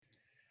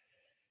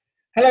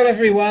Hello,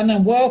 everyone,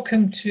 and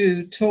welcome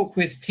to Talk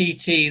with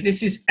TT.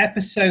 This is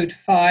episode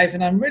 5,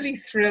 and I'm really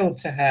thrilled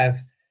to have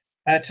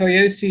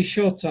Toyosi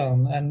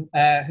Shorton,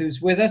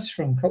 who's with us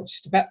from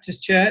Colchester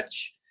Baptist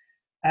Church.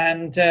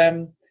 And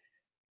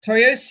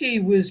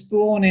Toyosi was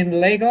born in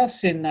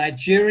Lagos in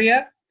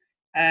Nigeria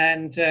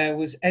and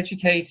was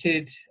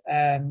educated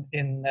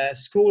in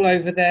school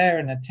over there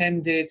and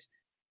attended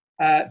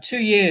 2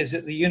 years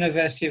at the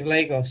University of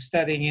Lagos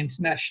studying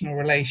international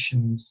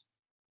relations.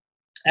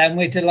 And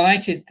we're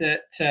delighted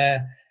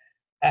that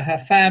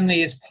her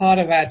family is part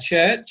of our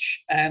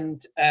church,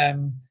 and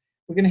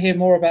we're going to hear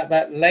more about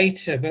that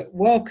later. But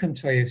welcome,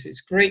 Toyosi. It's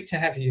great to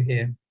have you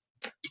here.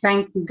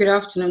 Thank you. Good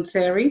afternoon,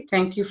 Terry.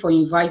 Thank you for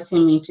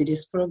inviting me to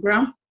this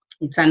program.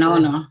 It's an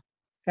honor.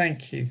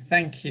 Thank you.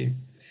 Thank you.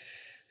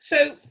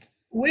 So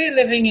we're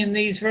living in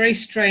these very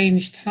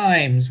strange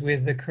times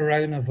with the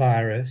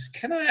coronavirus.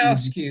 Can I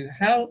ask you,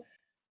 how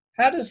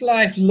does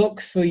life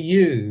look for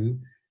you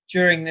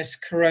during this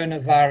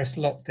coronavirus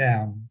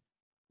lockdown?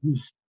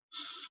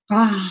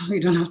 We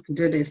don't have to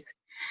do this.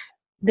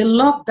 The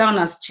lockdown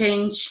has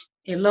changed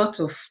a lot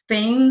of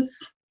things.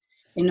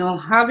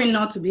 Having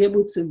not to be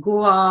able to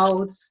go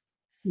out,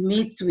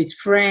 meet with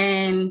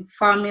friends,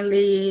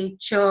 family,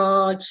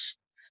 church,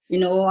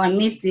 I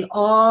miss the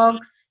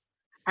hugs,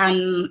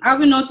 and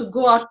having not to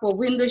go out for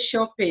window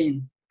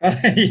shopping.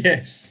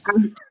 Yes.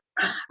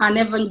 And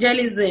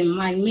evangelism,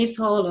 I miss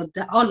all of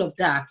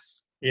that.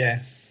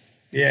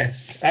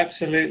 Yes,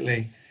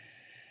 absolutely.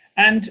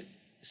 And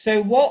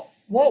so what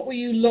will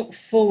you look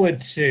forward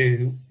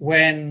to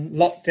when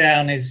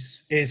lockdown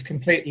is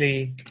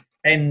completely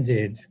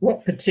ended?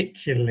 What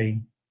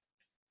particularly?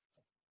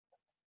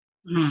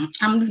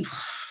 I'm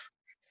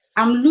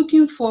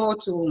looking forward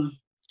to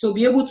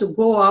be able to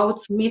go out,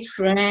 meet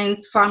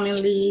friends,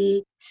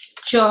 family,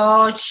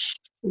 church,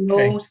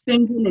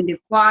 singing in the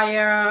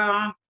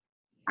choir,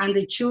 and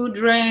the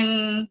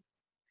children,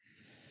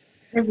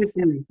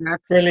 everything like that.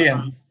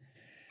 Brilliant.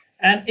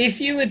 And if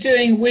you were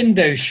doing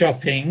window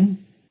shopping,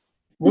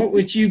 what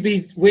would you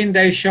be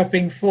window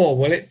shopping for?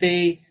 Will it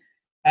be,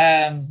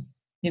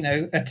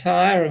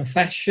 attire and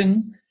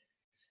fashion?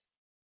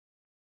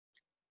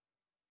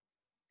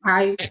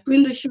 I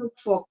window shop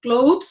for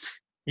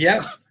clothes.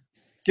 Yep,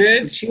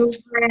 good.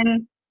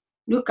 Children,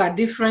 look at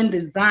different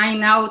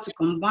design, how to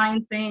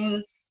combine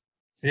things.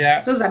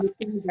 Yeah. Those are the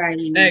things I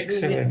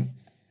Excellent.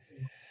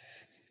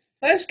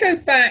 Let's go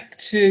back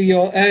to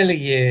your early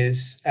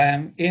years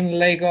in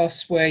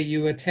Lagos, where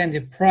you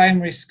attended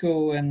primary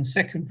school and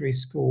secondary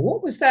school.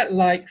 What was that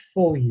like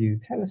for you?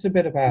 Tell us a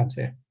bit about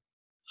it.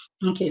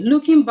 Okay,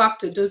 looking back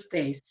to those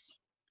days,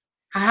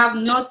 I have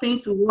nothing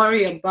to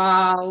worry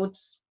about.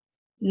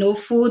 No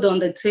food on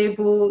the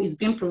table is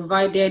being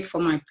provided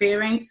for my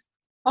parents.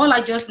 All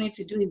I just need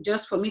to do is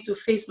just for me to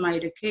face my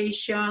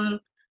education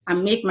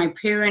and make my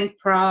parent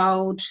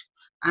proud,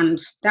 and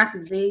that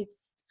is it.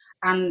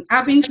 And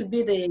having to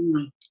be the,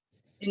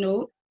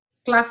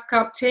 class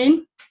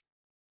captain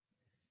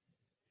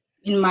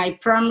in my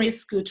primary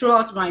school.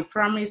 Throughout my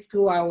primary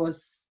school, I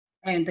was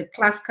the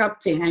class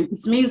captain, and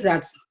it means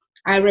that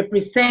I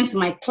represent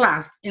my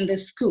class in the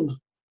school.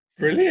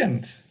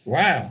 Brilliant.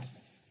 Wow.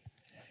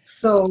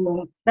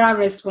 So that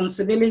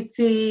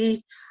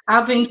responsibility,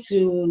 having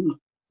to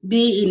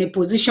be in a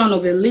position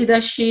of a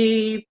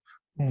leadership,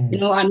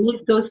 I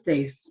miss those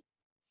days.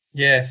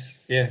 Yes.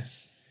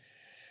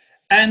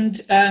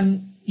 And,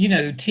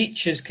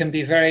 teachers can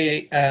be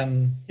very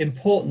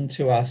important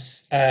to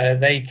us.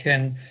 They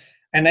can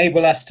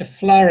enable us to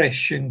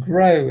flourish and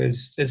grow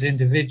as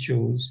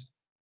individuals.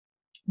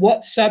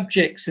 What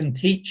subjects and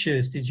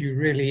teachers did you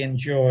really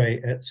enjoy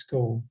at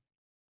school?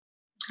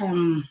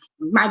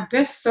 My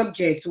best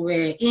subjects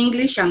were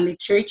English and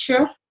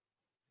literature,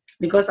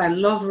 because I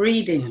love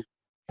reading.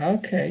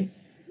 Okay.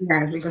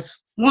 Yeah,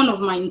 because one of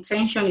my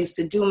intentions is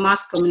to do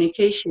mass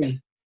communication.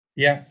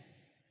 Yeah.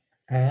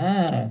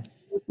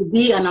 To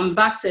be an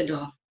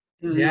ambassador.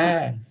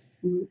 Yeah.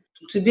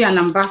 To be an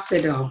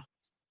ambassador,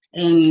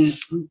 and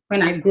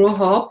when I grow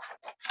up,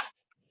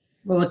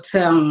 but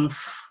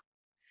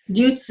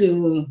due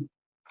to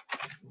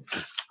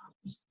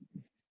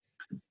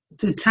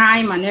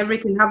time and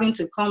everything, having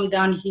to come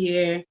down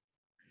here,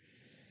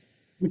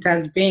 it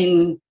has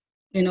been,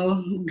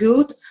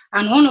 good.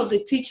 And one of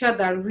the teachers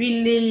that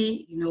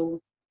really,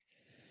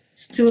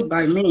 stood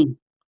by me.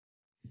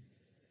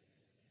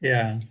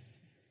 Yeah.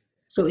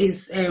 So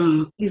it's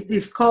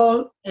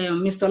called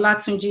Mr.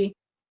 Latunji.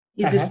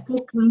 He's a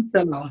school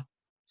counselor.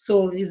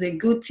 So he's a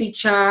good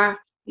teacher.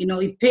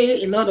 He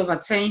paid a lot of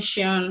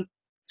attention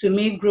to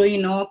me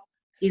growing up.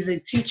 He's a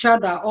teacher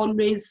that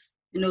always,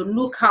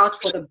 look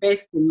out for the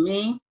best in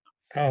me.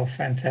 Oh,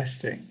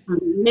 fantastic.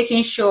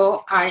 Making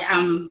sure I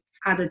am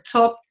at the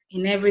top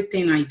in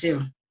everything I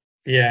do.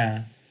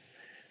 Yeah.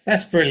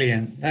 That's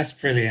brilliant.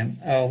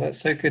 Oh,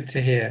 that's so good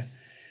to hear.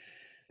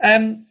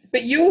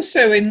 But you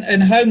also,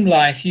 in home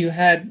life, you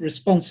had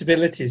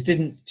responsibilities,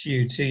 didn't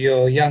you, to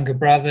your younger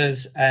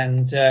brothers,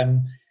 and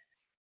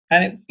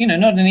it,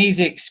 not an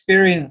easy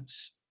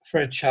experience for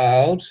a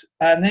child.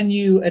 And then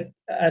you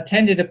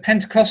attended a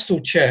Pentecostal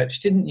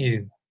church, didn't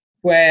you?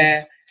 Where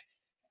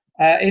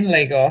in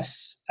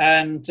Lagos,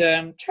 and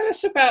tell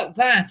us about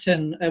that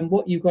and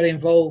what you got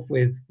involved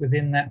with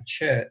within that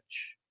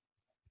church.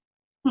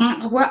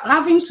 Well,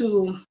 having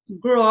to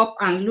grow up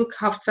and look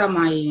after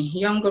my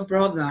younger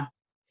brother,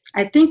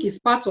 I think it's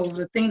part of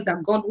the things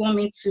that God want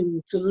me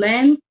to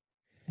learn,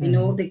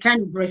 the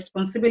kind of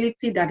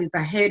responsibility that is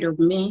ahead of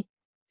me,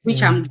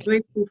 which I'm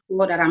grateful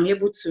for that I'm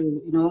able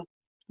to,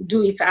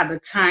 do it at the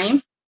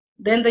time.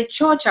 Then the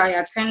church I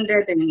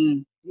attended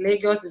in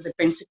Lagos is a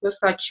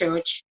Pentecostal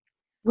church,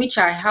 which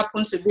I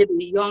happen to be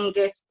the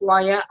youngest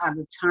choir at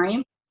the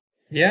time.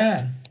 Yeah.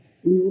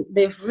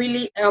 They've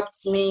really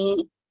helped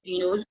me,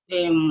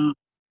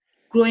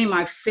 growing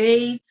my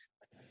faith,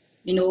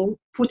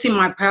 putting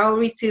my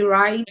priority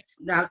right,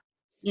 that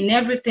in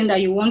everything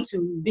that you want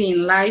to be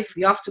in life,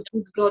 you have to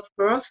put God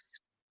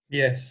first.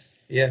 Yes,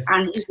 yeah.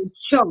 And it's a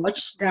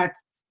church that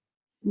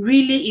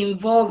really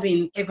involved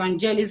in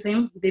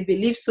evangelism. They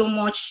believe so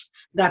much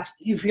that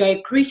if you're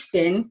a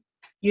Christian,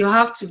 you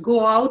have to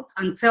go out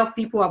and tell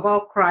people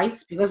about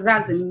Christ, because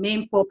that's the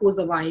main purpose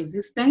of our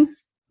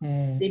existence.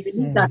 They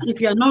believe that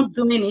if you're not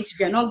doing it, if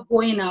you're not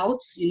going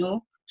out,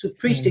 to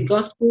preach the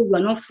gospel, you're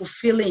not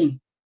fulfilling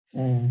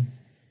the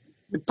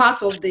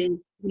part of the,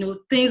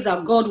 things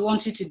that God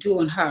wants you to do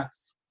on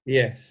earth.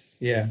 Yes,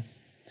 yeah.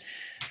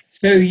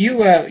 So you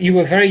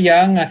were very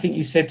young. I think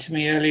you said to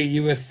me earlier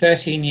you were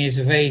 13 years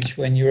of age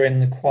when you were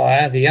in the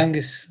choir, the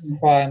youngest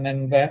choir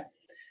member.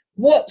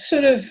 What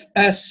sort of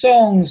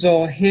songs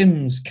or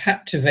hymns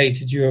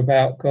captivated you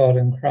about God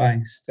and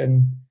Christ?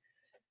 And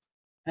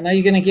are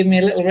you going to give me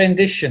a little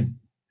rendition?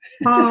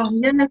 Yes,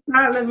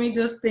 let me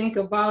just think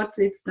about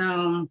it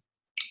now.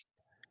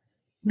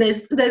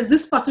 There's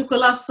this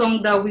particular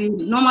song that we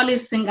normally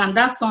sing, and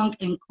that song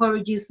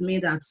encourages me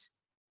that,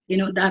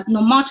 that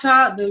no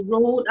matter the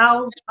road,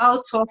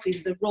 how tough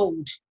is the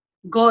road,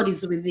 God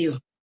is with you.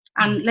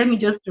 And let me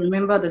just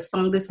remember the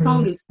song. The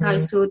song is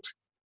titled,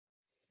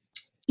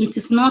 "It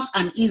Is Not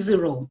an Easy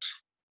Road."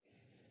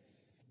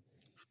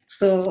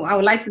 So I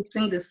would like to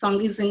sing the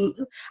song.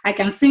 I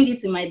can sing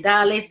it in my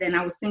dialect, then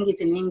I will sing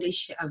it in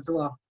English as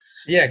well.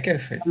 Yeah, go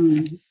for it.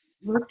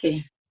 Okay.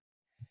 It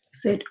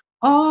said,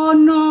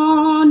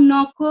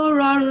 ọ̀nà kò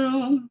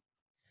rọrùn,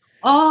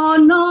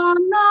 ọ̀nà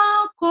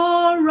kò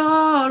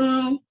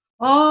rọrùn,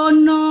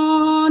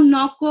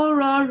 ọ̀nà kò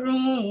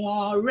rọrùn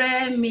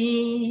ọ̀rẹ́ mi.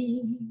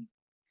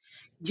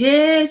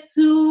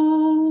 Jésù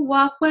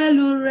wà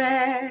pẹ̀lú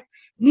rẹ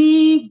ní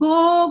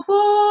gbogbo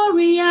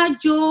ìrìn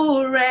àjò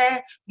rẹ,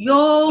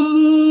 yóò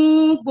mú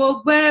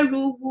gbogbo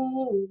ẹrù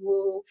wúwo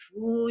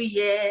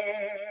fúyẹ́.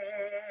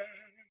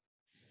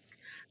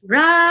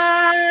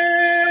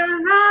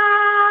 Rárá,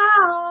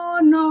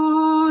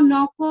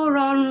 ọ̀nà kò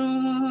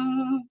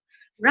rọrùn.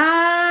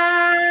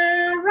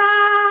 Rárá,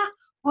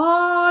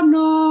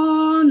 ọ̀nà.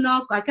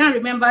 I can't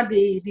remember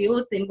the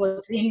whole thing,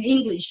 but in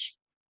English,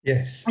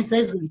 yes, it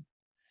says,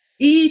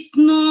 it's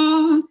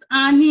not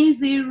an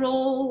easy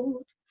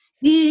road.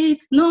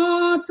 It's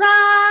not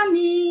an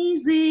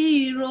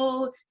easy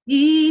road.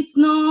 It's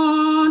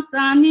not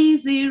an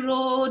easy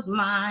road,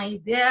 my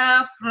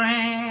dear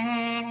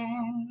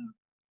friend.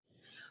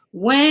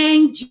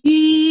 When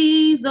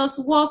Jesus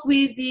walks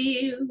with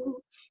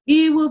you,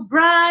 he will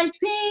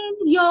brighten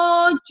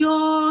your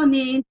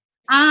journey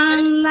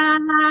and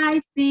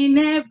lighten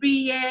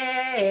every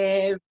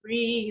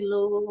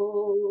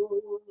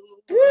load.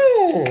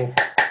 Woo!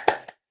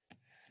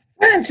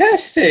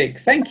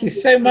 Fantastic. Thank you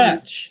so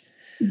much.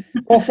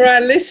 Well, for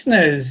our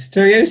listeners,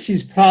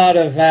 Toyosi's part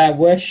of our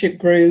worship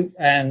group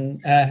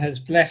and has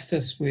blessed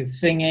us with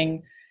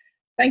singing.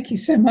 Thank you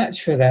so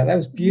much for that. That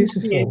was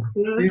beautiful.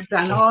 It's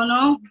an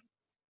honor.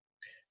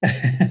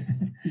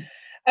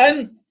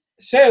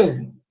 So,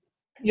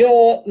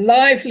 your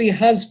lively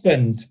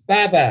husband,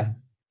 Baba,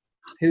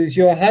 who's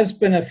your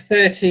husband of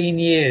 13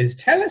 years,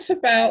 tell us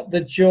about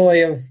the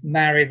joy of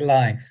married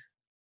life.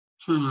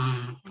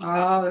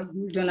 Oh,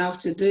 you don't have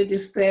to do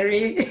this,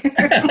 Terry.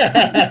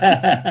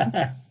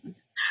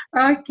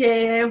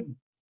 Okay.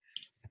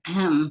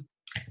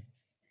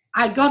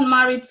 I got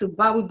married to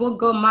Baba. We both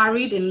got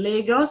married in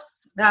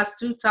Lagos. That's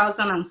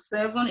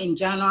 2007 in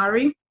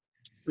January,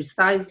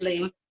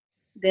 precisely.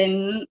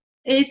 Then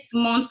 8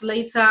 months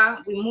later,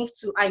 I moved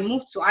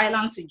to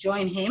Ireland to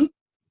join him.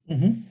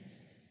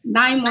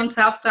 9 months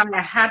after,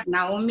 I had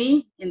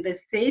Naomi in the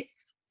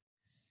States.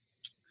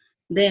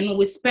 Then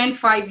we spent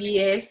 5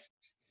 years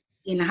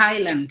in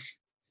Ireland.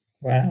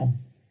 Wow.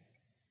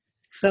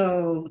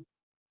 So,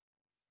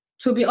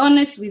 to be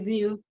honest with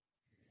you,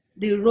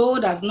 the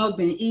road has not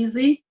been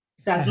easy.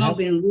 It has not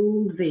been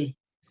rosy.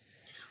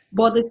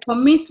 But the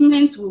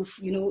commitment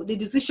the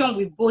decision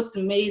we've both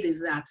made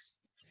is that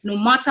no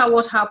matter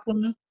what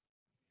happens,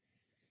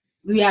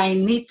 we are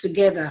in it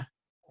together.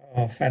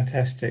 Oh,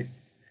 fantastic.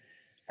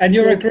 And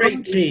you're a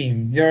great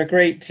team. You're a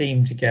great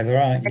team together,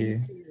 aren't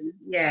you?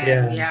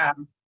 Yeah.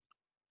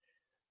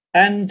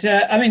 And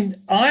I mean,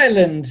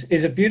 Ireland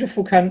is a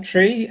beautiful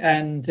country,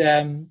 and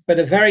but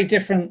a very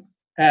different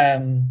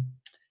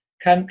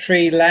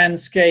country,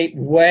 landscape,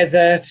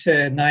 weather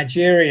to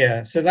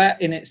Nigeria. So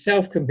that in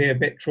itself can be a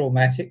bit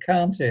traumatic,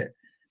 can't it?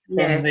 From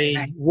Yes. the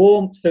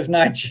warmth of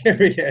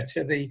Nigeria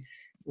to the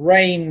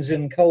rains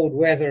and cold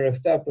weather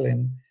of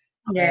Dublin.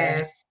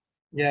 Yes.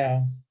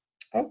 Yeah.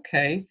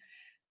 Okay.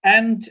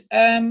 And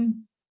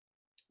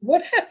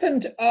what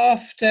happened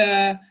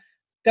after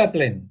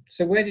Dublin?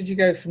 So where did you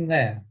go from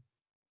there?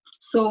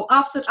 So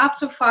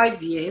after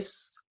 5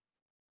 years,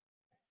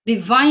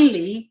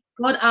 divinely,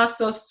 God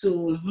asked us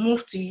to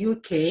move to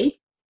UK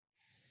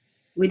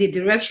with the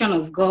direction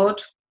of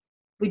God.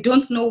 We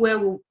don't know where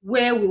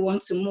we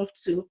want to move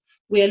to.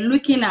 We're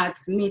looking at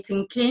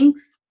Milton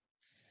Keynes.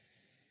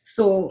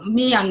 So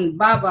me and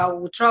Baba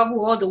will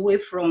travel all the way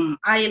from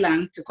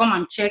Ireland to come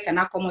and check an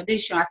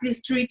accommodation at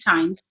least 3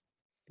 times.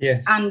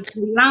 Yes. And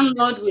the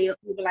landlord will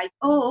be like,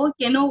 oh,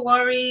 okay, no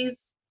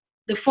worries.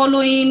 The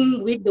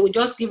following week, they will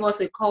just give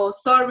us a call.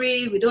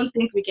 Sorry, we don't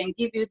think we can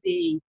give you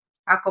the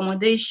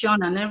accommodation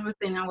and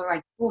everything. And we're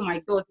like, oh my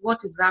God,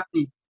 what is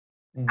happening?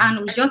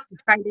 And we just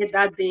decided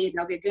that day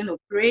that we're going to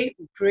pray.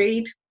 We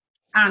prayed.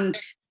 And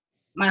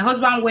my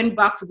husband went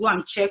back to go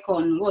and check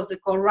on what's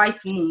it called, Right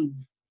Move.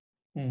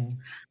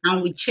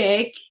 And we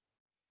checked.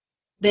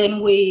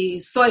 Then we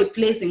saw a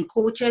place in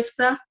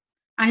Colchester.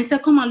 And he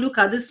said, come and look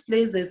at this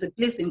place. There's a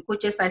place in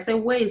Colchester. I said,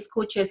 where is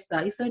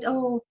Colchester? He said,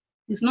 oh,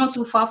 it's not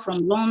too far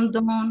from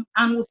London.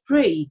 And we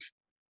prayed.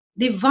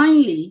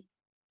 Divinely,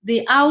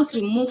 the house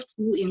we moved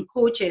to in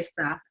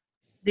Colchester,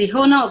 the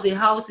owner of the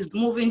house is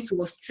moving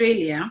to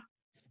Australia.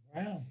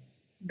 Wow.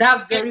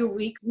 That very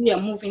week, we are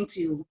moving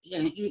to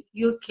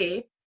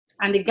UK.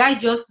 And the guy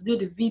just do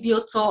the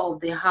video tour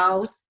of the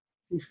house.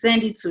 He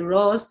send it to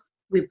us.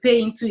 We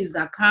pay into his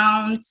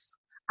account.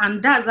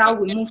 And that's how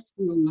we moved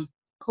to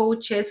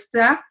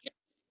Colchester.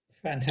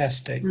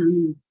 Fantastic.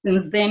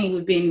 Since then,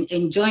 we've been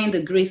enjoying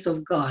the grace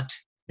of God.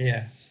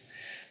 Yes.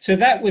 So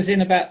that was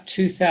in about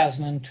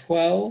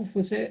 2012,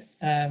 was it?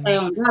 That's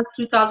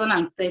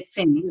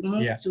 2013. We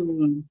moved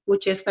to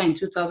Colchester in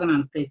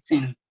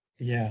 2013.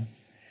 Yeah.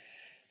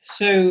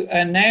 So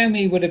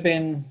Naomi would have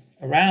been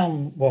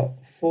around, what,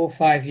 4 or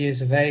 5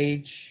 years of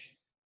age?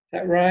 Is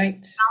that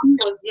right?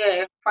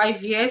 Was,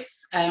 5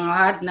 years. I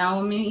had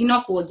Naomi.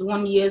 Enoch was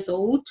 1 year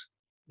old.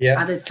 Yeah.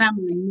 At the time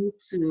we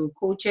moved to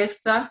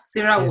Colchester,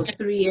 Sarah was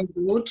 3 years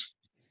old.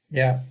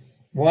 Yeah,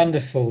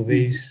 wonderful.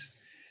 These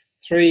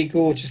 3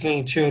 gorgeous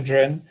little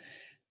children.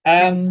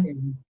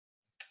 And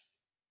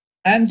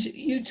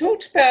you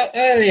talked about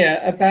earlier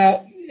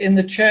about in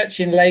the church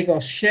in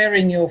Lagos,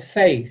 sharing your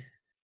faith,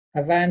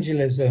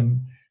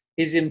 evangelism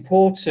is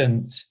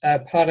important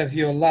part of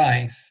your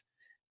life.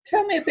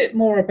 Tell me a bit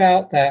more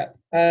about that.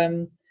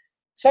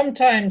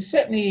 Sometimes,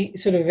 certainly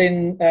sort of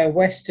in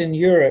Western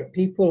Europe,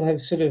 people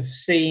have sort of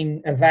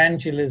seen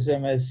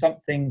evangelism as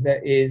something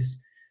that is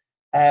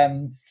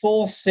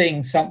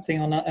forcing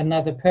something on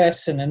another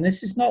person. And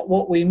this is not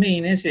what we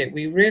mean, is it?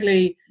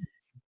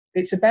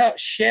 It's about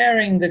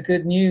sharing the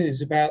good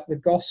news about the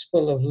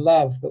gospel of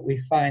love that we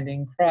find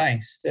in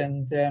Christ.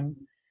 And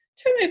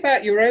tell me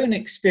about your own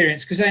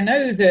experience, because I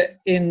know that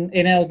in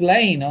Eld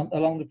Lane,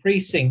 along the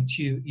precinct,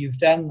 you've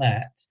done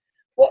that.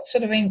 What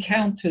sort of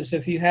encounters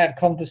have you had,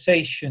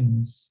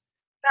 conversations?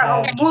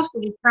 Most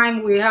of the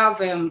time we have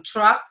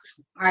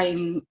tracts.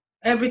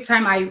 Every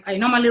time I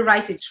normally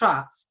write a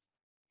tract,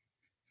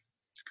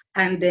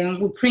 and then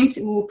we'll print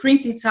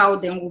it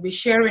out, then we'll be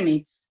sharing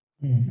it.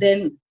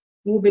 Then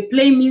we'll be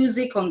playing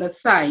music on the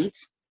side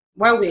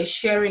while we're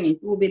sharing it.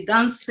 We'll be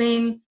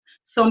dancing.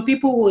 Some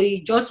people will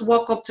just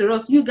walk up to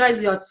us. You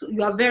guys,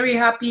 you are very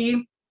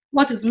happy.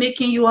 What is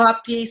making you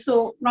happy?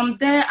 So from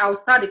there, I'll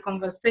start the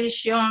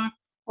conversation.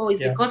 Oh,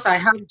 it's because I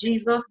have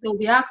Jesus. They'll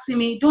be asking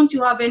me, don't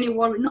you have any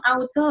worry? No, I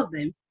will tell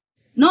them,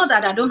 not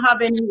that I don't have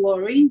any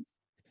worries,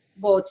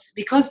 but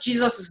because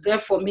Jesus is there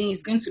for me,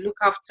 he's going to look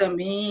after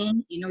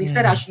me. He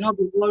said I should not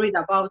be worried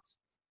about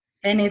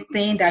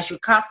anything, that I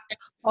should cast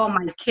all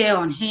my care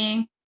on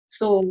him.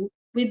 So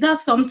with that,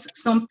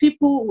 some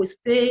people will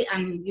stay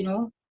and,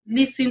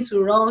 listen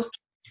to us.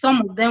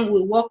 Some of them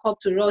will walk up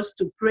to us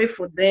to pray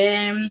for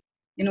them.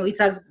 It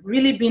has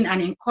really been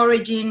an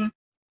encouraging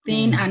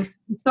thing, and it's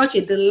such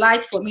a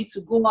delight for me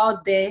to go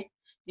out there,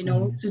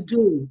 to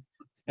do it.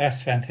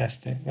 That's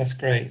fantastic. That's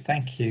great.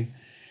 Thank you.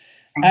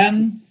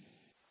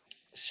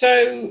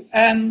 So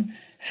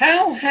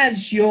how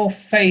has your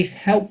faith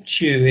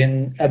helped you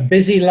in a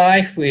busy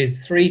life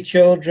with 3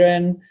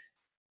 children,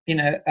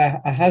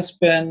 a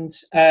husband?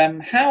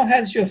 How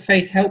has your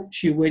faith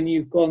helped you when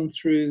you've gone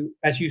through,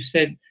 as you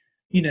said,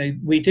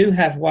 we do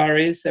have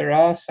worries, there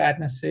are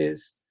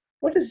sadnesses.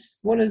 What has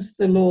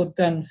the Lord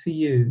done for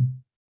you?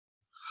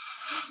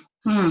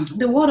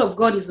 The word of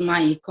God is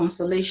my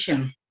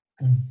consolation.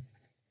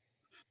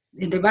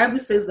 The Bible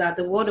says that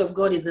the word of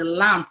God is a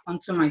lamp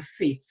unto my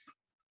feet.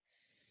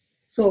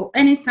 So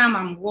anytime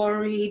I'm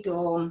worried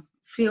or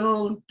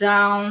feel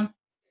down,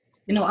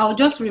 I'll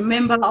just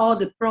remember all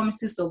the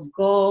promises of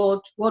God,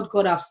 what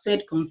God has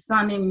said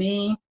concerning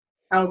me.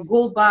 I'll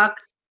go back,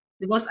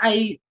 because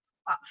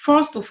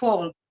first of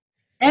all,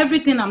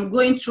 everything I'm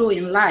going through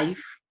in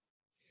life,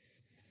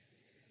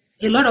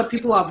 a lot of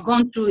people have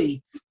gone through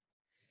it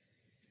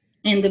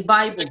in the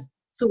Bible.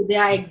 So they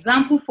are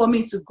example for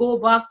me to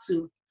go back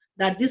to,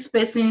 that this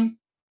person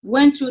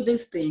went through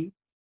this thing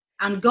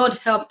and God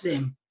helped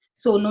them.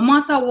 So no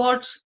matter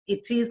what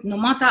it is, no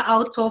matter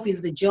how tough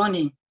is the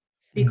journey,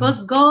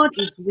 because God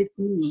is with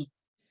me,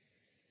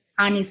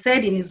 and he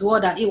said in his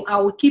word that I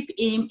will keep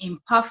him in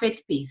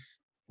perfect peace,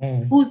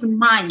 whose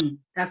mind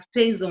that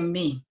stays on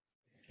me.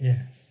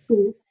 Yes.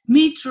 So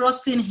me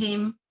trusting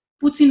him,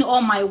 putting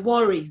all my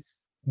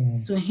worries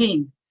to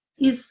him,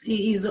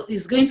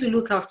 is going to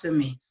look after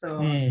me. So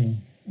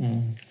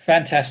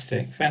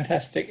fantastic.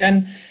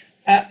 And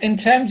in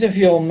terms of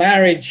your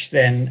marriage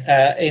then,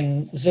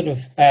 in sort of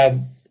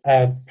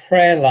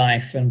prayer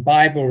life and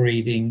Bible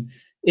reading,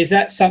 is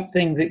that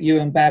something that you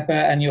and Baba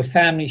and your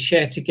family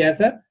share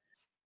together?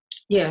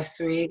 Yes,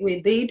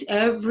 we did.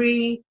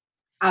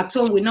 At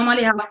home, we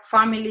normally have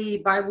family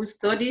Bible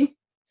study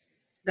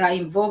that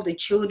involve the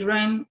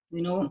children.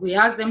 We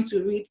ask them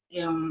to read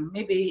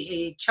maybe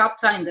a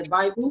chapter in the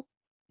Bible,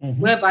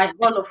 whereby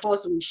all of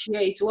us will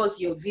share it.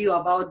 What's your view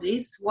about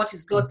this? What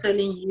is God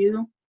telling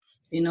you?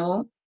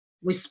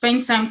 We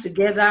spend time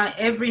together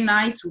every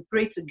night. We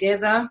pray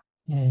together.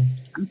 And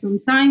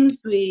sometimes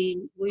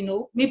maybe we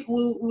go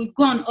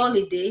on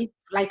holiday,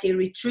 like a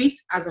retreat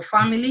as a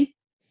family.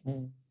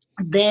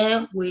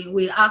 There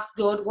we ask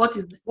God what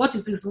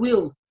is his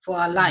will for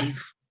our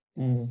life.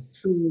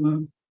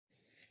 So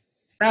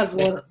that's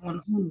one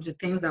of the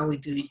things that we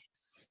do.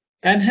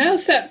 And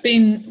how's that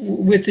been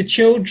with the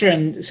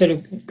children sort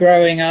of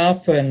growing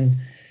up and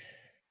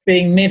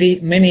being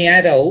mini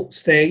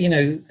adults? They,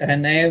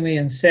 Naomi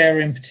and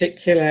Sarah in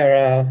particular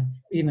are,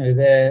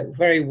 they're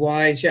very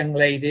wise young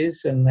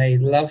ladies and they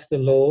love the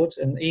Lord.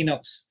 And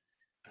Enoch's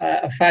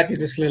a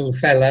fabulous little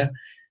fella.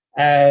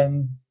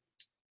 And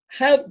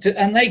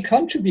they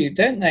contribute,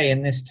 don't they,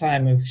 in this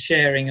time of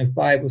sharing of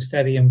Bible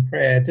study and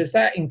prayer? Does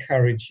that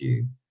encourage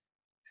you?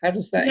 How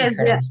does that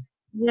encourage?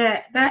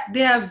 Yeah, that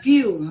their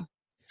view.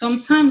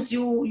 Sometimes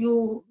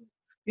you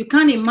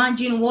can't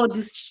imagine what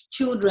these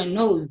children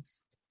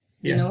knows.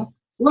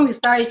 When we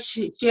started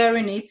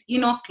sharing it,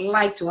 Enoch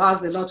liked to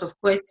ask a lot of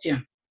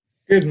questions.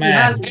 Good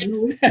man.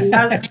 He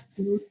has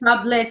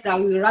tablet that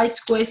will write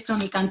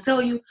questions. He can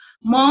tell you,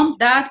 Mom,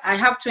 Dad, I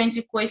have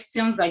 20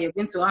 questions that you're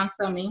going to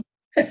answer me.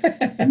 Who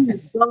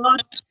is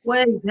God?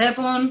 Where is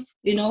heaven?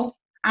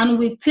 And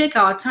we take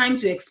our time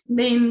to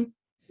explain,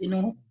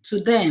 to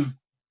them.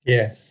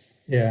 Yes.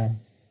 Yeah.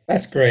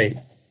 That's great.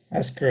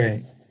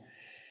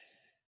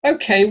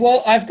 Okay,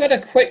 well, I've got a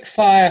quick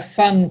fire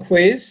fun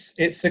quiz.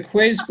 It's a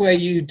quiz where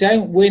you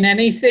don't win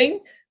anything,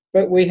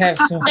 but we have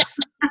some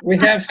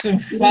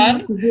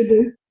fun.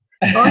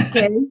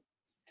 Okay.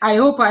 I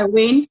hope I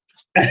win.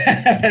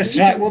 That's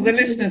right. Well, the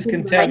listeners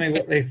can tell me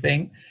what they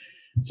think.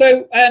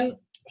 So,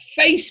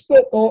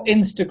 Facebook or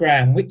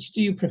Instagram, which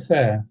do you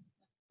prefer?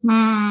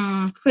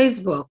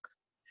 Facebook.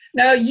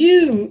 Now,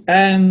 you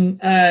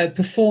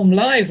perform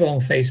live on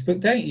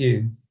Facebook, don't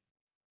you?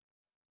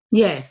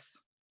 Yes.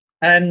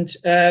 And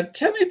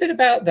tell me a bit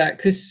about that,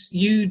 because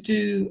you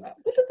do,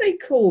 what are they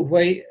called?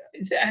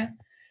 Is it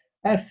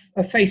a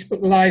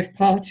Facebook live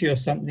party or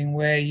something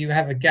where you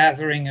have a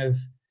gathering of,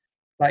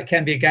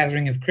 can be a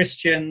gathering of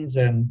Christians,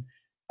 and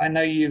I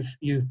know you've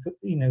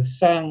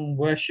sung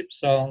worship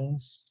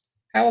songs.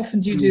 How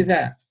often do you do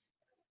that?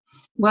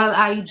 Well,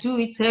 I do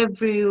it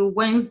every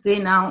Wednesday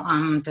now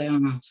and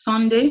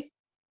Sunday.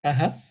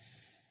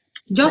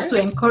 Just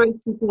to encourage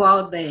people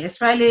out there,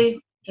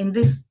 especially in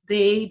this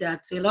day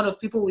that a lot of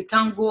people, we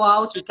can't go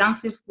out, we can't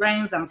see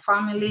friends and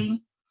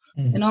family.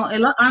 And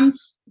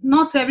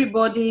not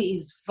everybody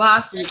is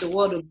vast with the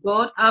Word of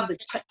God, have the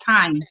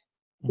time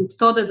to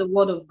study the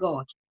Word of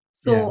God.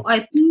 So I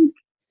think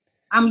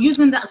I'm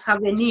using that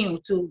avenue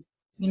to,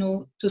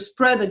 to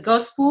spread the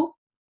gospel,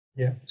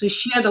 to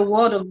share the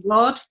Word of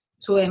God,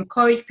 to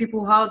encourage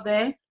people out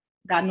there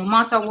that no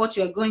matter what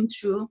you're going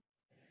through,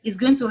 it's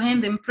going to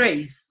end in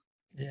praise.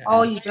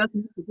 All you just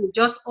need to do,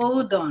 just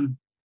hold on.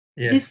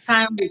 This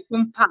time will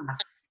soon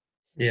pass.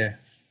 Yeah,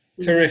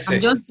 terrific.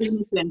 I'm just doing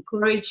it to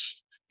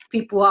encourage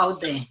people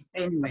out there.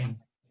 Anyway.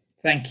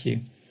 Thank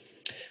you.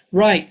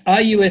 Right,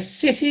 are you a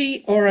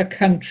city or a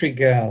country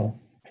girl?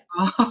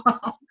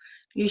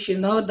 You should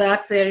know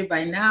that, Terry,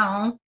 by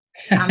now.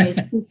 I'm a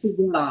city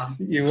girl.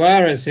 You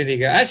are a city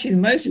girl. Actually,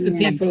 most of the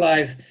people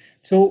I've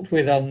talked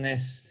with on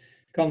this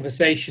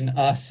conversation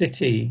are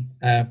city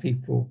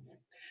people.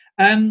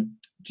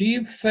 Do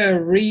you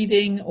prefer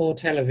reading or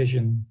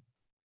television?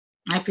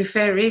 I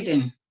prefer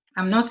reading.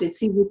 I'm not a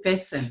TV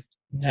person.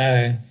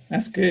 No,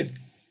 that's good.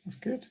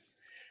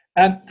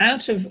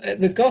 Out of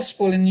the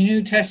gospel in the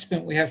New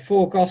Testament, we have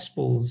 4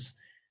 gospels.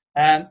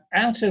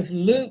 Out of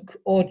Luke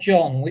or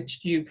John,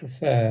 which do you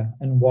prefer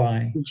and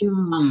why?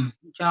 John.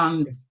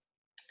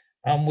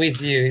 I'm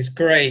with you. It's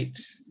great.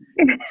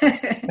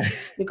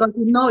 Because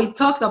it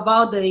talked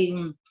about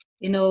the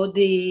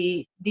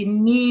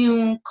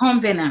new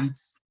covenant.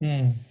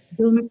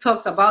 John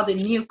talks about the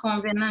new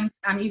covenant,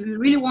 and if you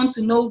really want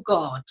to know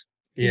God,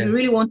 if you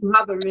really want to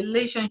have a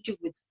relationship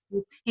with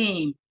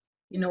him,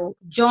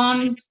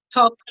 John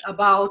talked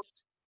about,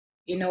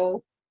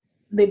 the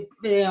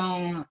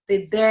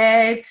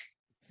dead,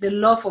 the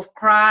love of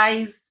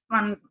Christ,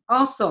 and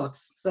all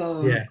sorts.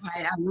 So Yeah.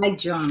 I like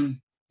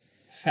John.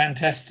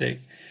 Fantastic.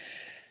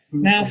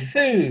 Now,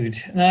 food.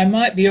 Now, I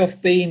might be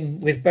off beam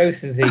with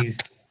both of these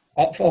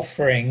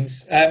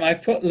offerings. I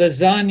put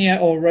lasagna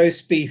or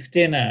roast beef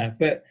dinner,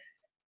 but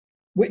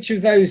which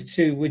of those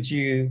two would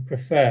you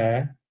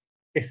prefer,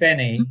 if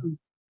any?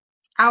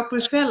 I'll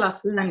prefer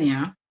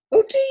lasagna.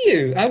 Oh, do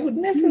you? I would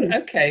never.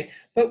 Okay,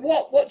 but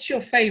what's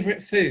your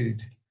favorite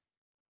food?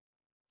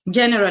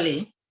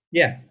 Generally,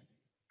 Yeah.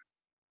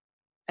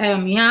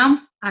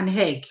 yam and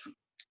egg.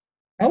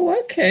 Oh,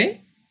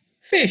 okay.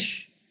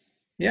 Fish.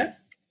 Yeah.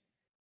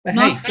 The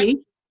Not H. fish,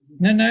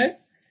 No.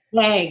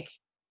 egg.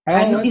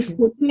 I Oh, know it's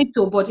okay.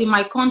 potato, but in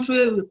my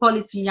country we call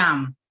it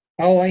yam.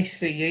 Oh, I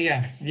see.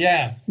 Yeah.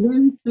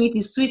 Yam sweet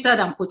is sweeter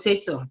than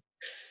potato.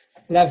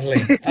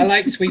 Lovely. I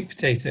like sweet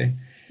potato.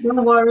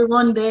 Don't worry,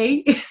 one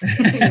day.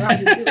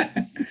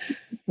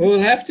 We'll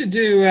have to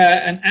do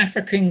an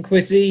African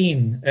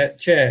cuisine at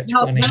church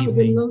one That would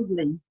be evening.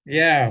 lovely.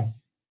 Yeah.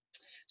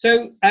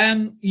 So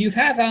you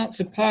have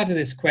answered part of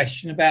this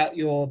question about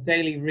your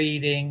daily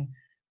reading.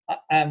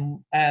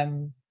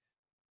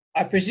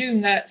 I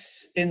presume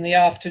that's in the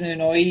afternoon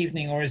or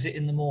evening, or is it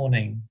in the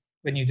morning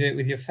when you do it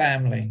with your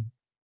family?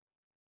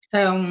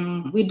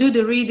 We do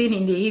the reading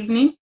in the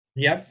evening.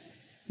 Yep.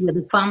 With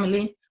the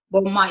family.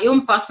 But my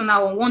own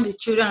personal, when the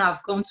children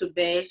have gone to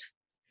bed,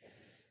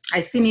 I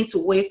still need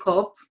to wake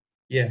up.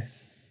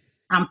 Yes.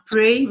 And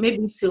pray,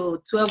 maybe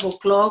till 12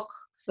 o'clock.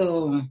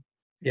 So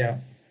yeah,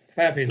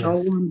 fabulous.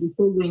 Or one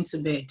before going to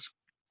bed.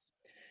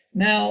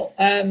 Now,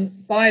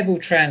 Bible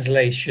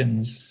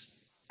translations.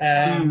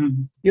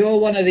 You're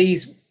one of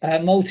these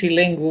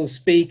multilingual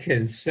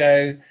speakers,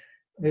 so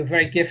we're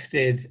very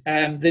gifted.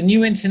 The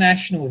New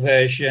International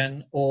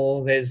Version,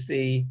 or there's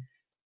the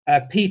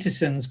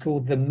Peterson's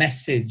called The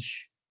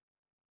Message.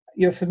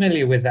 You're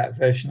familiar with that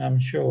version, I'm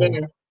sure.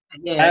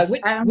 Yes.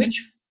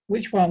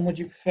 Which one would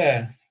you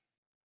prefer?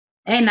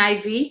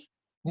 NIV.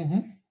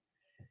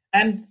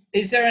 And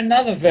is there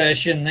another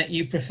version that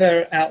you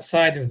prefer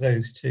outside of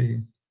those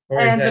two?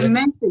 Or is the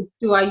Message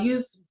too. I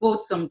use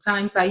both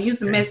sometimes. I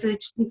use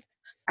Message.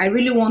 I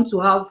really want to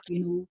have,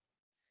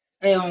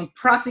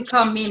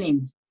 practical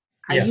meaning.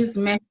 I use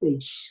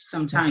Message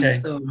sometimes. Okay.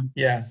 So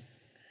yeah.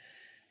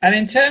 And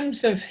in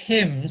terms of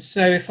hymns,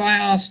 so if I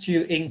asked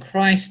you In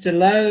Christ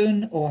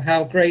Alone or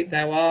How Great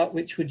Thou Art,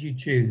 which would you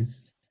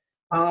choose?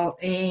 Oh,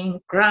 in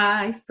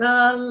Christ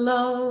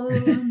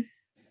alone,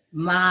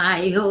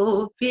 my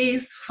hope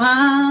is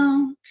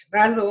found.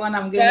 That's the one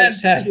I'm going to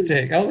choose.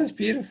 Fantastic. Oh, that's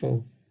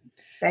beautiful.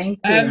 Thank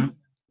you.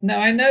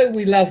 Now, I know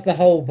we love the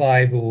whole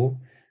Bible,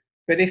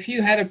 but if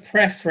you had a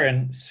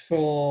preference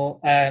for,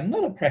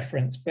 not a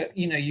preference, but,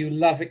 you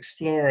love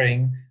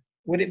exploring,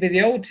 would it be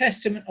the Old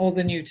Testament or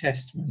the New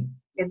Testament?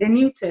 The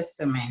New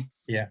Testament.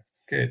 Yeah,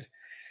 good.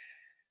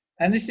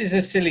 And this is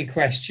a silly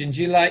question.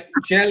 Do you like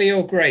jelly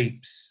or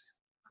grapes?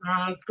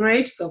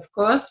 Grapes, of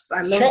course.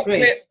 I love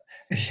grapes.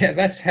 Yeah,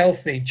 that's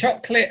healthy.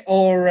 Chocolate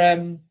or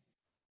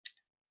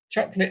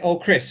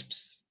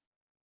crisps?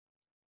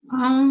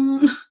 I'm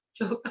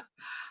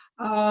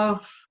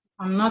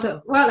not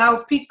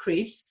I'll pick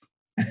crisps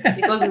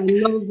because I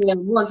love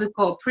what's it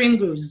called,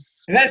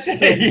 Pringles. That's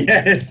it.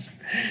 Yes.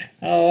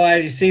 Oh,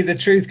 you see, the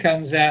truth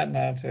comes out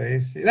now,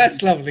 Tracy.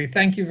 That's lovely.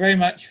 Thank you very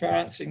much for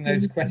answering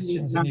those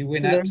questions, and you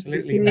win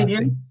absolutely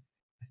nothing.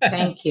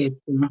 Thank you.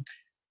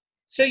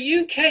 So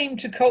you came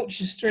to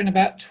Colchester in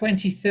about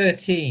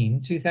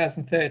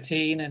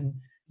 2013, and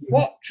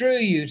what drew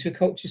you to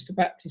Colchester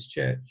Baptist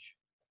Church?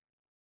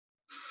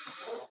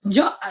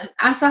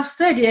 As I've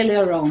said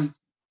earlier on,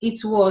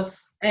 it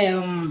was a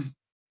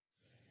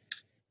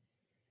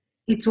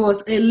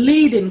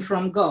leading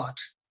from God.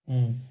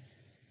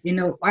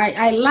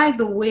 I like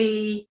the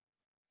way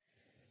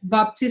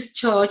Baptist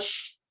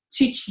Church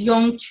teach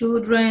young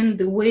children,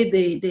 the way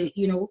the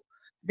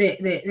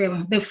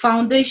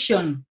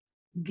foundation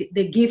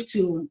they give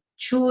to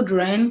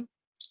children,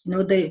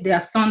 their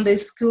Sunday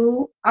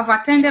school. I've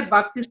attended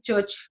Baptist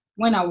Church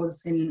when I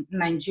was in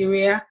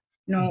Nigeria.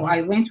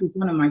 I went with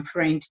one of my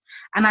friends,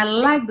 and I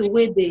like the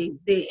way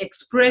they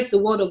express the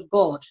word of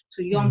God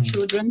to young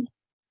children,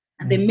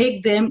 and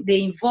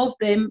they involve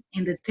them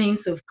in the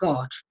things of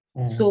God.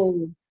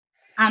 So,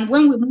 and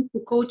when we moved to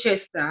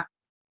Colchester,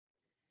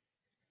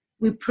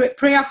 we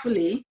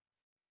prayerfully,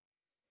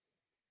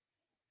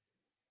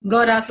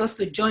 God asked us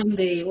to join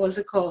the,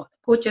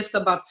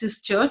 Colchester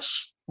Baptist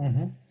Church.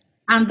 And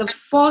the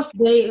first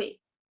day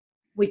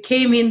we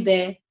came in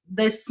there,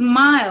 the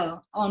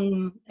smile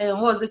on,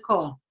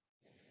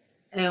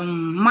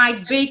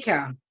 Mike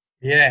Baker.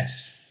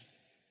 Yes.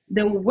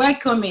 The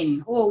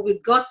welcoming, we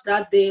got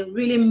that day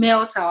really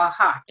melt our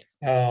hearts.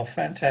 Oh,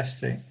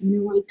 fantastic.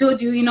 I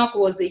told you Enoch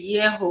was a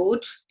year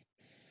old.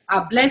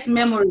 Our blessed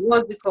memory,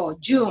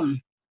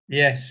 June.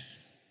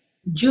 Yes.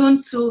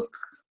 June took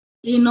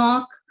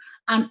Enoch,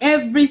 and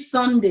every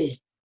Sunday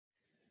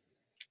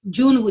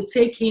June would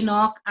take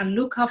Enoch and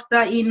look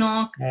after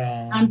Enoch.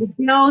 Oh. And the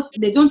girls,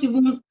 they don't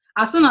even,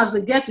 as soon as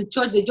they get to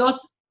church, they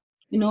just,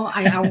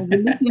 I will be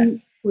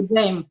looking for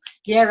them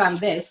here and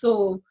there.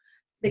 So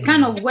the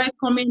kind of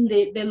welcoming,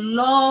 the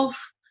love,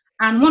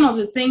 and one of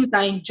the things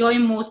I enjoy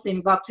most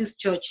in Baptist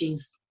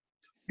churches,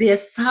 their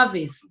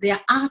service, their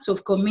art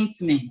of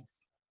commitment.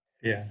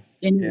 Yeah.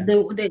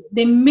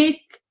 They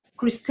make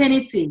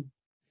Christianity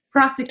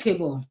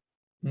practicable.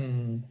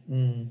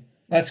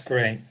 That's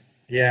great.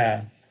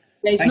 Yeah.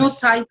 There's no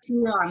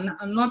title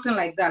and nothing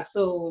like that.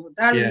 So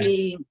that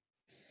really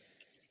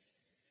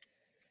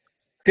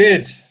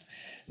good.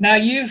 Now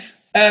you've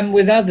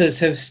with others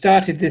have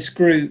started this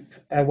group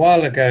a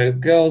while ago,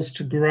 Girls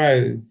to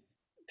Grow.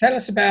 Tell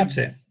us about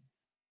it.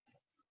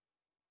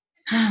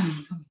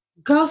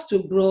 Girls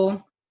to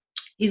Grow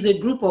is a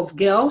group of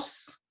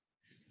girls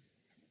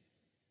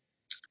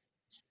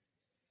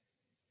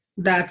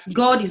that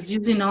God is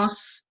using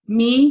us,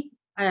 me,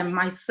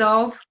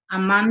 myself,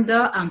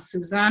 Amanda, and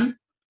Suzanne.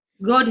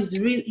 God is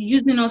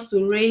using us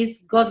to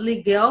raise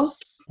godly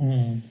girls.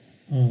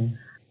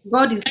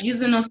 God is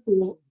using us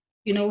to,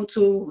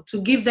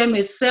 to give them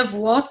a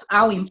self-worth,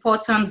 how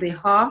important they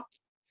are,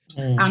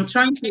 and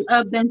trying to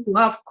help them to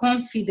have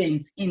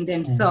confidence in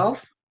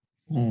themselves,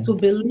 to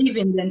believe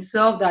in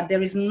themselves that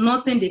there is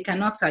nothing they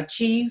cannot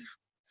achieve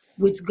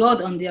with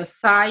God on their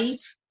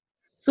side.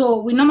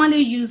 So we normally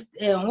use,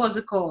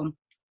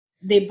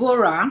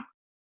 Deborah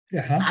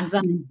as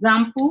an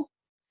example.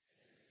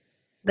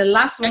 The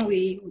last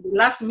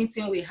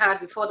meeting we had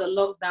before the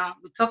lockdown,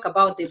 we talked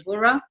about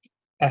Deborah.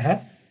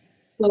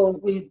 So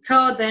we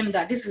tell them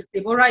that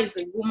Deborah is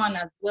a woman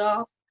as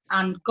well,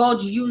 and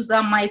God used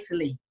her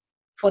mightily.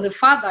 For the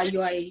fact that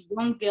you are a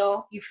young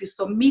girl, if you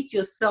submit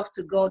yourself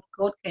to God,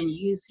 God can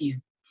use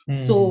you.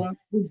 So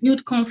we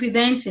build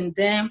confidence in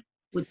them.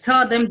 We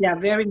tell them they are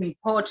very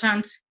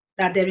important,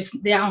 that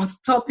they are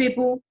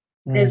unstoppable.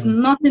 There's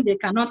nothing they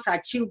cannot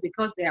achieve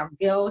because they are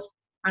girls,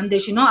 and they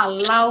should not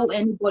allow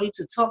anybody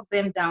to talk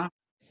them down.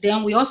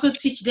 Then we also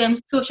teach them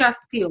social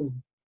skills.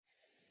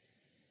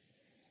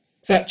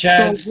 Such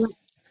as?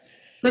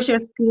 Social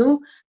skill.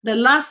 The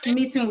last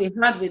meeting we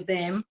had with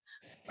them,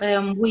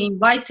 we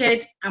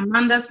invited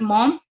Amanda's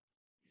mom.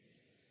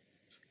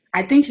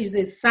 I think she's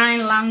a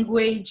sign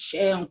language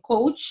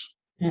coach.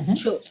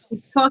 She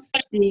taught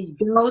the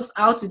girls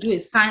how to do a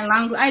sign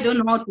language. I don't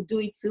know how to do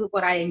it too,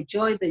 but I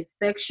enjoyed the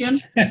section.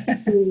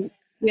 So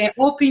we're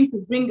hoping to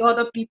bring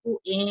other people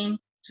in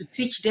to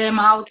teach them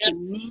how to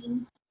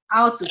knit,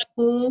 how to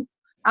cook,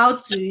 how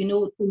to,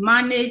 to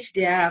manage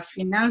their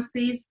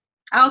finances,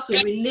 how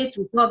to relate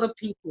with other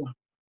people.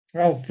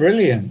 Oh,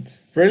 brilliant.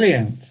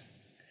 Brilliant.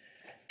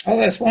 Oh,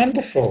 that's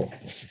wonderful.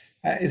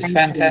 That is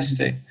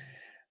fantastic.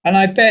 And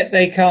I bet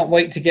they can't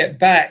wait to get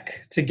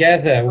back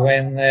together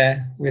when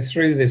we're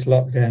through this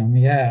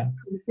lockdown. Yeah.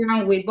 We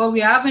can't wait, but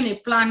we're having a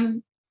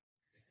plan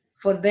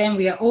for them.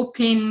 We are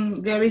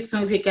hoping very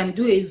soon we can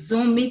do a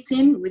Zoom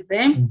meeting with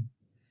them.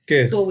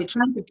 Good. So we're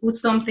trying to put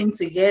something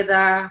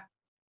together.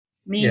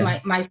 Me,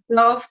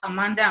 myself,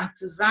 Amanda, and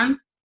Suzanne.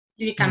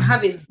 We can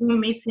have a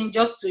Zoom meeting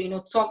just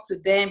to, talk to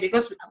them,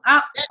 because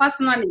I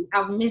personally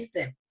have missed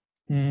them.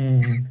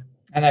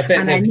 And I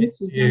bet they miss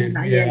you.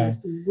 Yeah,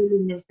 really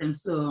miss them.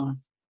 So.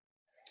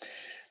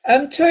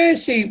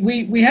 Toyosi,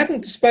 we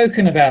haven't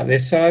spoken about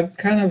this, so I'm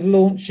kind of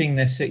launching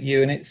this at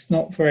you, and it's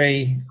not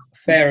very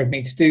fair of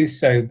me to do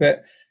so,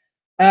 but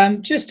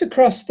just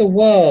across the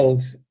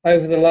world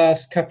over the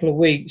last couple of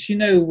weeks,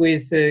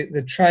 with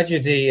the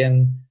tragedy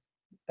and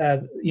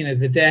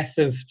the death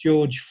of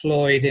George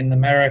Floyd in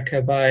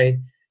America by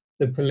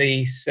the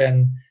police,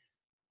 and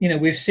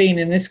we've seen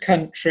in this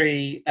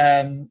country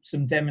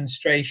some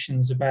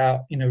demonstrations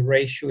about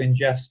racial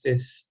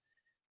injustice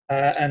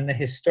and the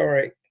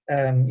historic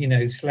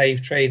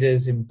slave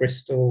traders in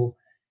Bristol.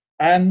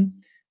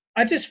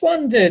 I just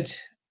wondered,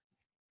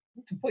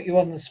 to put you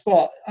on the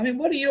spot, I mean,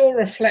 what are your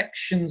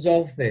reflections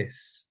of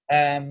this?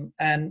 And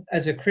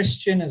as a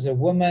Christian, as a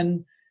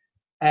woman,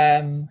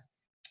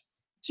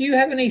 do you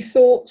have any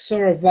thoughts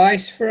or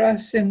advice for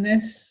us in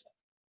this?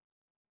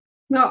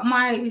 Well,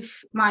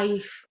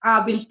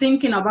 I've been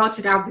thinking about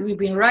it. We've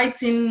been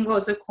writing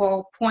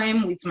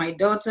poem with my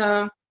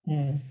daughter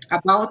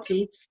about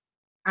it,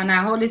 and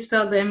I always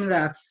tell them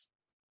that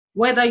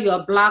whether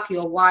you're black,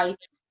 you're white,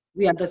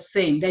 we are the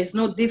same. There is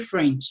no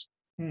difference.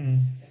 Our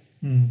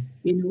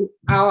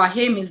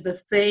aim is the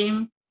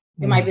same.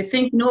 You might be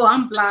thinking, no,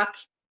 I'm black.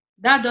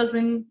 That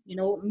doesn't,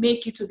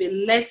 make you to be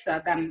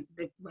lesser than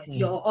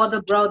your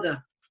other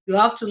brother. You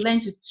have to learn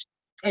to,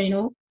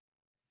 you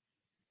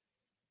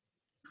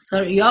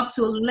have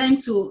to learn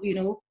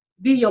to,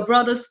 be your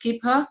brother's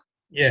keeper.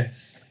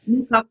 Yes.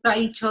 Look after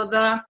each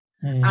other.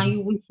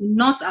 And we should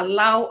not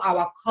allow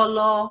our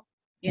color,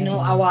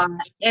 our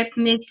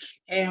ethnic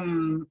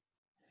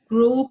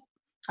group,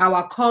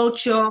 our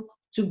culture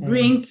to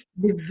bring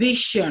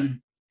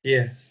division.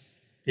 Yes.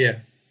 Yeah.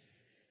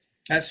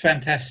 That's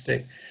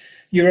fantastic.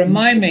 You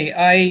remind me,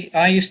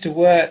 I used to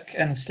work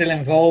and still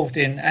involved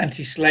in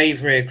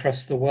anti-slavery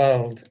across the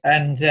world.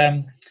 And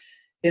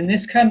in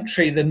this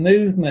country, the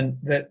movement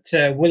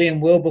that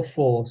William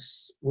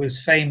Wilberforce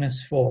was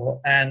famous for,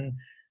 and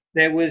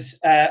there was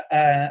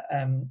a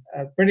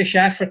British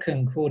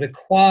African called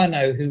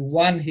Aquano who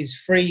won his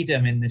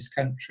freedom in this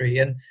country.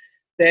 And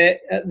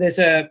there's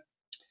a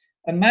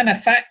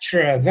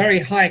manufacturer, a very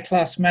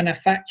high-class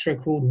manufacturer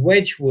called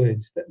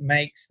Wedgwood that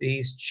makes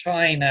these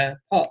china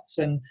pots.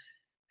 And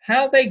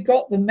how they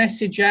got the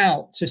message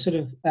out to sort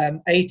of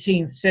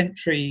 18th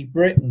century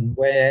Britain,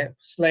 where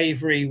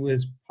slavery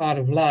was part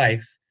of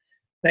life,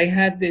 they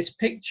had this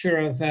picture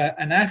of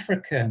an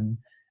African,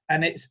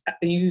 and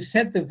you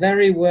said the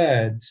very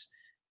words,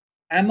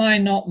 "Am I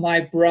not my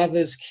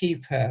brother's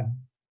keeper?"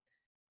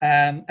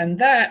 And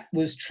that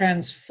was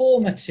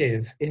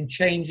transformative in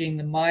changing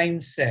the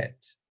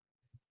mindset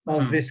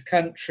of this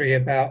country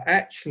about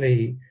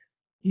actually,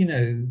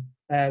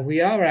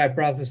 we are our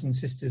brothers and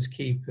sisters'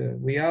 keeper.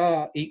 We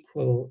are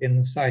equal in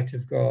the sight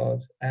of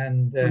God.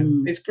 And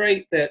it's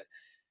great that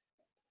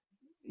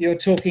you're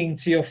talking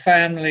to your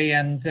family,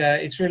 and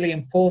it's really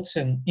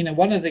important.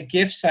 One of the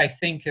gifts, I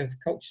think, of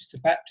Colchester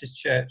Baptist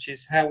Church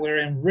is how we're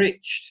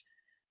enriched.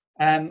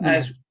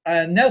 As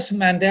Nelson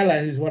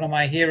Mandela, who's one of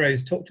my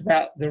heroes, talked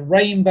about the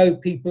rainbow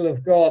people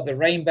of God, the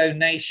rainbow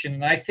nation.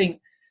 And I think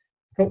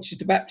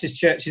Colchester Baptist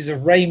Church is a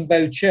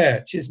rainbow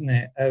church, isn't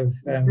it?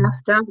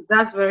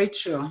 That's very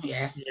true,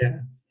 yes.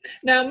 Yeah.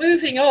 Now,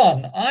 moving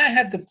on, I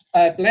had the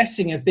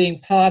blessing of being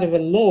part of a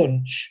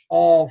launch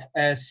of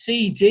a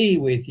CD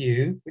with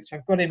you, which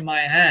I've got in my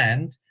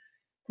hand,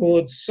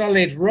 called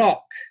Solid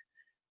Rock.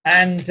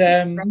 And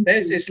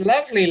there's this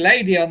lovely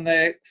lady on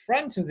the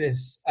front of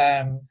this.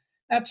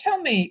 Now, tell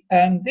me,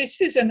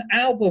 this is an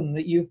album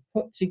that you've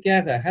put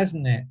together,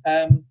 hasn't it?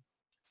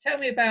 Tell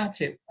me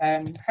about it.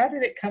 How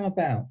did it come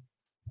about?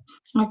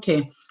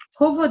 Okay.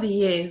 Over the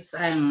years,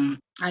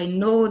 I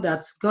know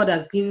that God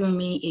has given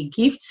me a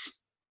gift,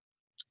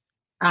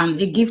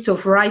 and a gift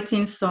of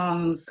writing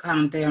songs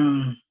and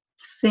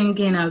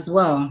singing as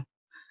well.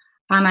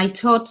 And I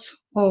thought,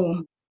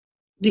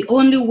 the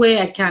only way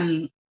I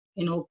can,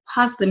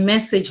 pass the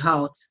message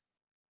out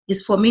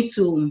is for me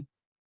to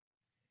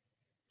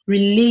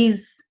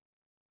release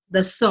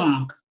the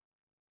song,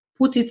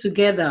 put it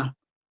together,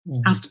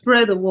 and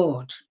spread the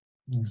word.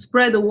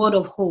 Spread the word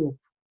of hope.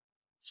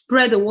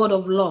 Spread the word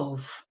of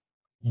love.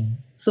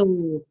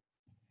 So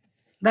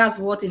that's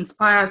what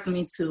inspires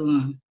me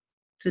to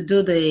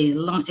do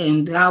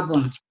the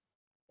album.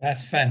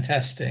 That's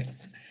fantastic.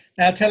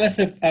 Now tell us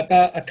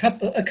about a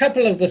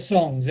couple of the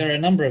songs. There are a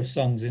number of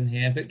songs in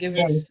here, but give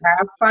us. I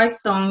have 5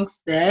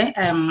 songs there.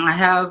 I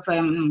have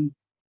the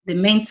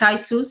main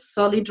title,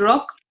 Solid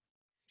Rock.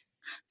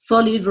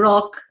 Solid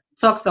Rock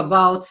talks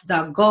about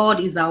that God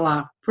is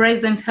our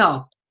present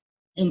help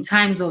in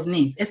times of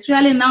needs,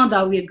 especially now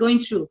that we're going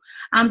through.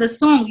 And the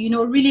song,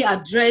 really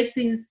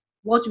addresses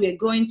what we're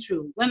going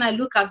through. When I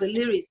look at the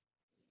lyrics,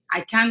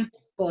 I can't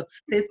but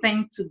say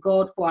thank to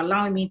God for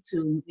allowing me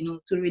to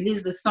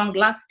release the song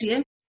last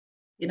year.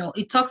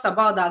 It talks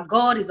about that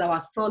God is our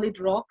solid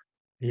rock.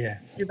 Yeah.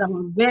 Is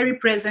our very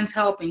present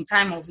help in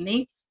time of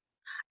needs.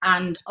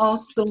 And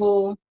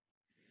also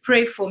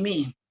Pray for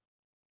Me.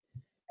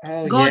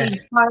 God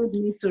inspired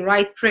me to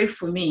write Pray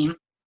for Me.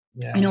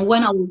 Yeah.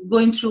 When I was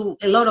going through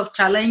a lot of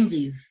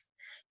challenges,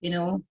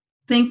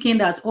 thinking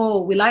that,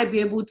 will I be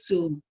able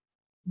to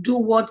do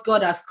what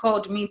God has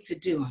called me to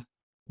do?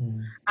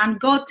 And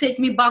God take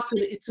me back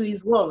to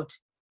his word.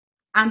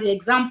 And the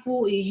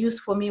example he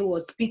used for me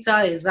was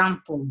Peter's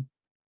example.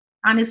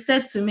 And he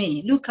said to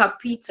me, look at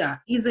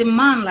Peter, he's a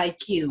man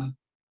like you.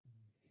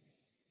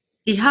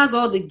 He has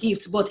all the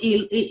gifts, but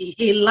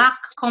he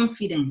lacked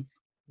confidence.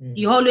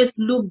 He always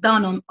looked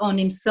down on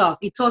himself.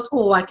 He thought,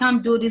 I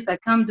can't do this, I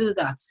can't do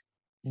that.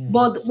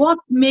 But what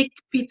made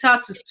Peter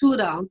to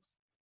stood out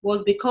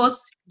was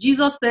because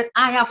Jesus said,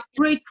 I have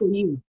prayed for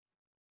you.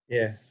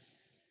 Yeah.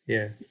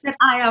 Yeah. He said,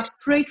 I have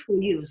prayed for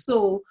you.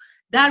 So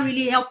that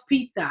really helped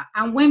Peter.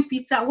 And when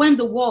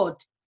the word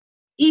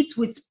eat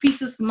with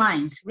Peter's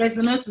mind,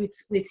 resonate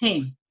with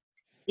him,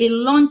 he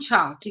launched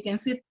out. You can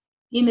see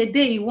in a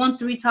day he won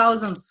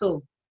 3,000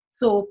 souls.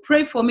 So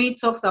Pray for Me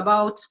talks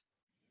about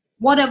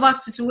whatever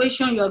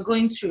situation you are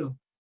going through,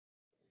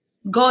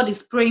 God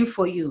is praying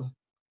for you.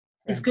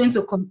 It's going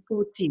to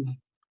comfort you.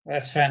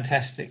 That's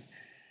fantastic.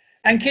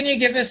 And can you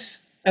give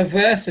us a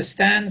verse, a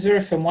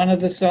stanza from one of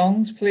the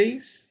songs,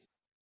 please?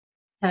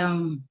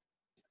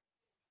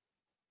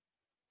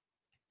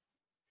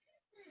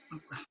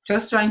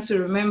 Just trying to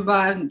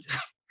remember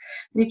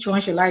which one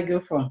should I go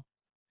for.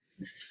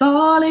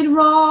 Solid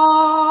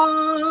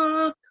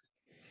rock,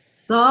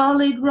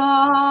 solid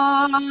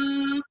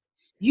rock,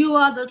 you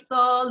are the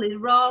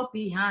solid rock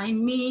behind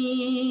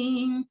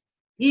me.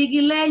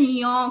 Igi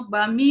lẹ́yìn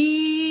ọgbà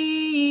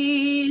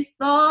mi,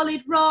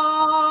 solid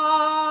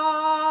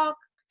rock,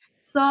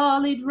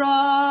 solid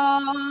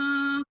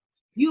rock,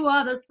 you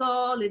are the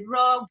solid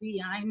rock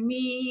behind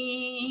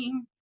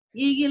me.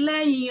 Igi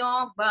lẹ́yìn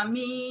ọgbà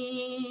mi.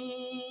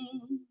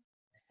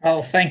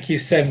 Oh, thank you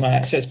so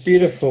much. That's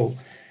beautiful.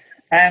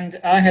 And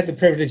I had the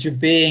privilege of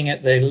being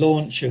at the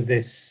launch of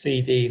this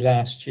CD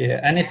last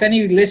year. And if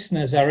any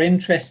listeners are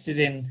interested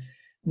in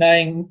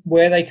knowing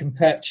where they can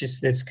purchase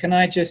this, can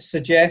I just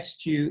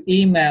suggest you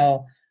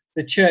email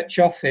the church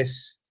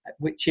office,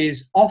 which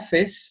is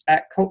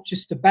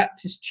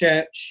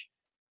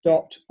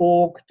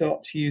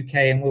office@colchesterbaptistchurch.org.uk,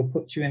 and we'll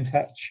put you in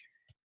touch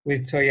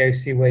with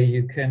Toyosi where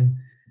you can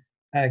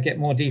get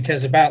more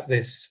details about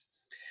this.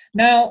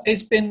 Now,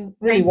 it's been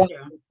really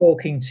wonderful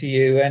talking to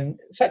you, and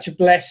such a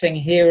blessing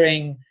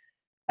hearing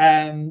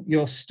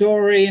your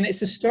story. And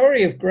it's a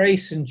story of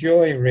grace and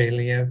joy,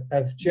 really,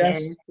 of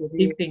just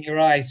keeping your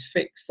eyes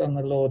fixed on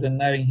the Lord and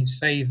knowing his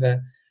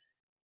favor.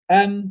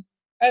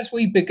 As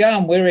we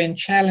began, we're in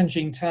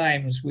challenging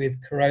times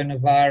with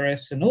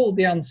coronavirus and all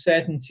the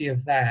uncertainty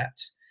of that.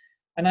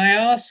 And I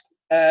asked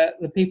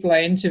the people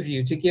I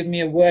interviewed to give me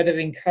a word of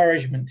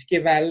encouragement, to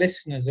give our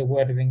listeners a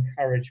word of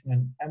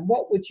encouragement. And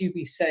what would you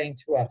be saying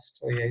to us,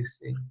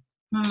 Toyosi?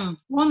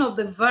 One of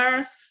the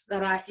verse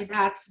that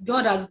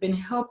God has been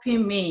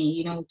helping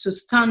me, to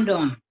stand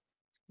on.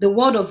 The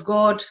word of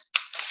God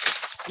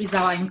is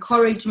our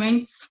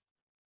encouragement.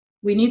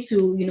 We need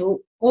to,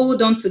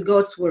 hold on to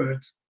God's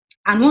word.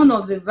 And one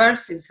of the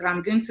verses that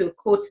I'm going to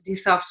quote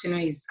this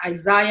afternoon is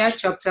Isaiah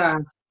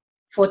chapter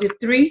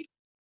 43,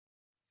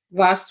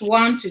 verse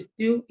 1 to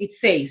 2. It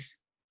says,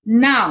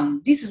 "Now,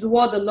 this is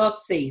what the Lord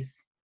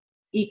says.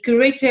 He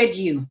created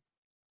you,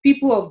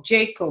 people of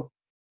Jacob.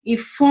 He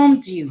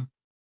formed you,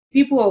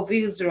 people of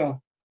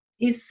Israel.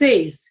 He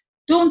says,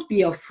 don't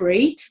be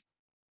afraid,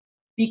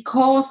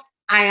 because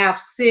I have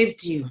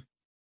saved you.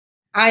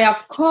 I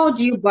have called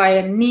you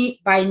by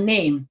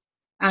name,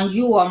 and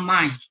you are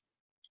mine."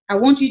 I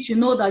want you to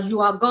know that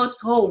you are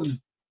God's own.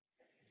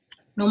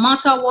 No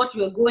matter what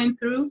you're going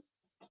through,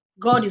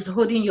 God is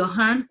holding your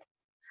hand.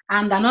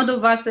 And another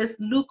verse says,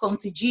 "Look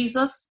unto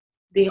Jesus,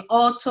 the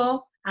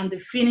author and the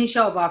finisher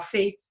of our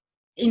faith."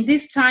 In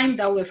this time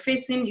that we're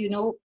facing,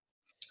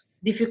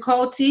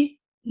 difficulty,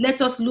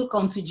 let us look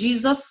unto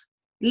Jesus.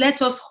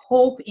 Let us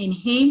hope in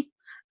him,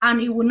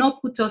 and he will not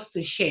put us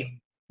to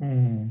shame.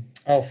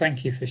 Oh,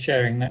 thank you for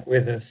sharing that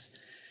with us.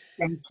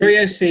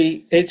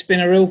 Toyosi, it's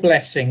been a real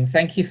blessing.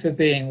 Thank you for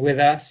being with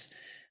us.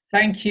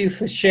 Thank you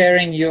for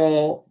sharing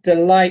your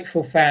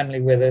delightful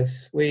family with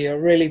us. We are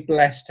really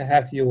blessed to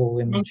have you all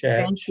in the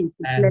church. Thank you.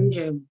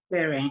 Pleasure,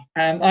 very.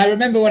 I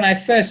remember when I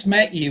first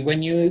met you,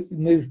 when you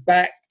moved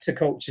back to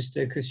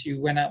Colchester, because you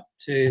went up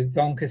to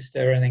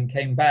Doncaster and then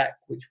came back,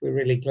 which we're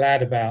really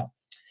glad about.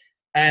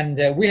 And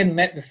we hadn't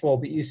met before,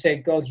 but you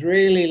said, God's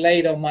really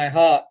laid on my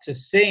heart to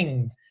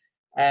sing,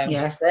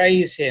 to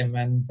praise him.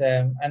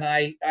 And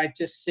I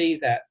just see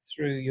that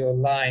through your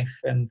life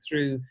and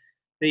through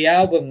the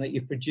album that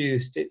you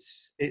produced.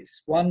 It's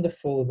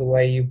wonderful the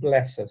way you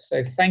bless us.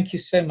 So thank you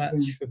so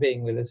much for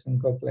being with us, and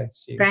God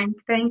bless you.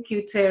 Thank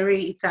you,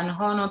 Terry. It's an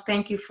honor.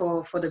 Thank you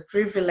for the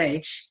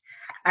privilege.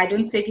 I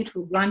don't take it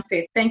for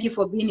granted. Thank you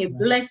for being a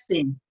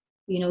blessing,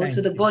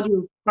 to the body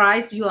of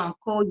Christ. You and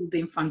Cole, you've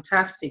been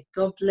fantastic.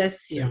 God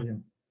bless you.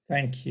 Brilliant.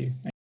 Thank you.